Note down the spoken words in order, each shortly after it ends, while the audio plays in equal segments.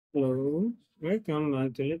Hello, welcome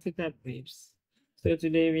back to Lytical Tips. So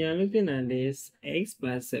today we are looking at this x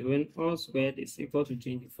plus 7 all squared is equal to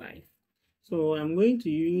 25. So I'm going to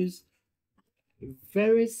use a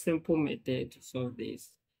very simple method to solve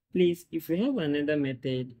this. Please, if you have another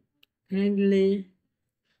method, kindly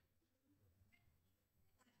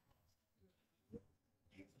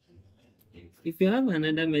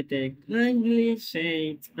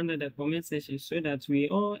share it under the comment section so that we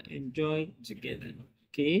all enjoy together.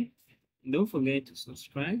 Okay? Don't forget to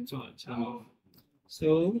subscribe to our channel.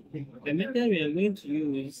 So the method we are going to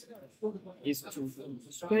use is to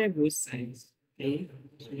square both sides. Okay,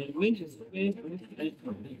 so we are going to square both sides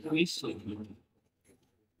of the equation.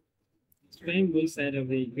 Squaring both sides of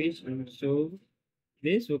the equation. So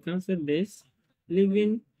this will cancel this,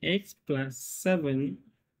 leaving x plus 7,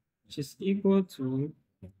 which is equal to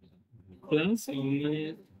plus or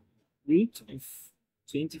minus root of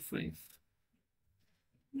 25.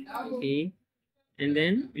 Okay, and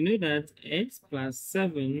then we know that x plus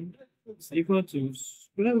 7 is equal to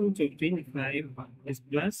square root of 25 is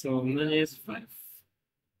plus or minus 5.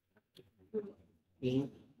 Okay.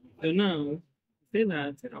 So now, say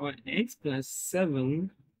that our x plus 7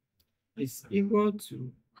 is equal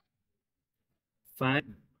to 5,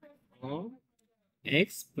 or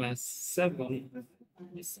x plus 7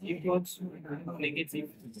 is equal to negative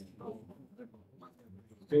 2.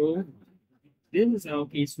 So this is our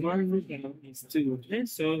case 1, look at our case 2.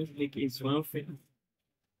 Let's solve the case 1 first.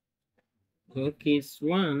 So case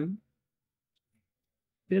 1,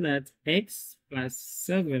 say that x plus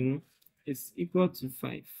 7 is equal to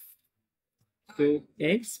 5. So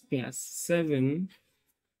x plus 7,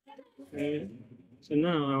 so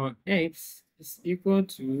now our x is equal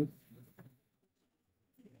to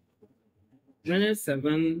minus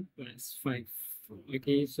 7 plus 5.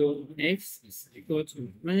 Okay, so x is equal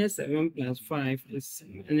to minus 7 plus 5 is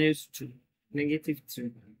minus 2, negative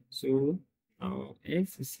 2. So our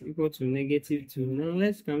x is equal to negative 2. Now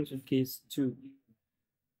let's come to case 2.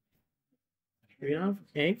 We have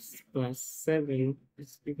x plus 7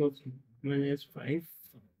 is equal to minus 5.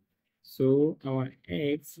 So our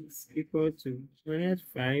x is equal to minus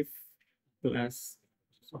 5 plus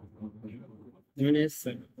minus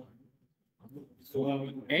 7. So our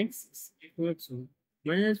x is equal to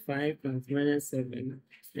minus 5 plus minus 7.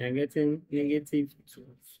 We are getting negative 12.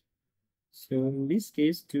 So in this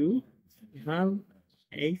case too, we have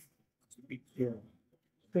x to be 12.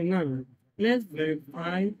 So now let's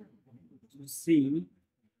verify to see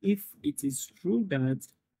if it is true that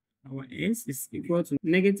our x is equal to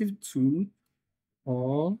negative 2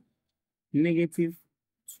 or negative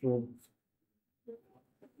 12.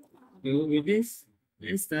 So with this,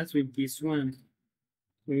 let's start with this one.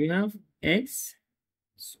 We have x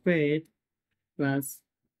squared plus,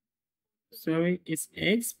 it's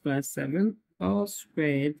x plus 7 all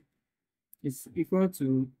squared is equal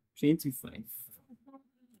to 25.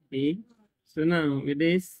 Okay, so now with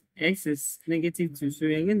this, x is negative 2, so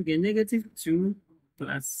we are going to get negative 2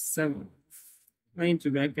 plus 7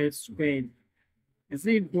 into bracket squared is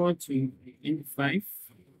equal to 25.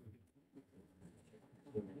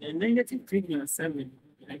 And negative 3 plus 7,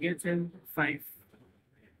 we are getting 5.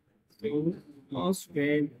 So all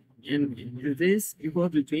squared, and is this equal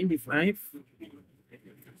to 25?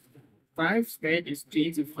 5 squared is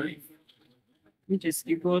 25, which is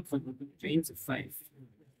equal to 25.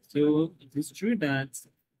 So it is true that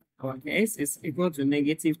our x is equal to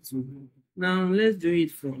negative 2. Now let's do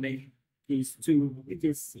it for the case 2. It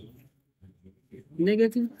is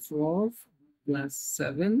negative 12 plus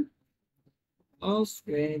 7 all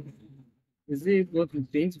squared is equal to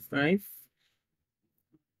 25.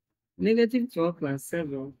 Negative 12 plus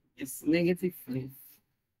 7 is negative 5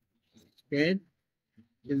 squared.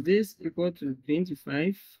 Is this equal to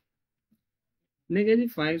 25? Negative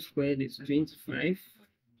 5 squared is 25.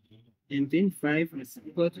 And 25 is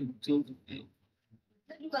equal to 25.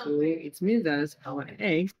 So it means that our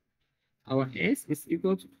x is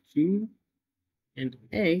equal to 2 and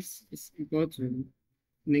x is equal to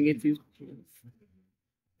negative 12.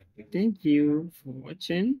 Thank you for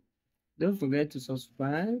watching. Don't forget to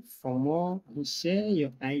subscribe for more and share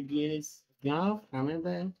your ideas. You have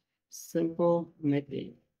another simple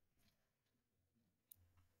method.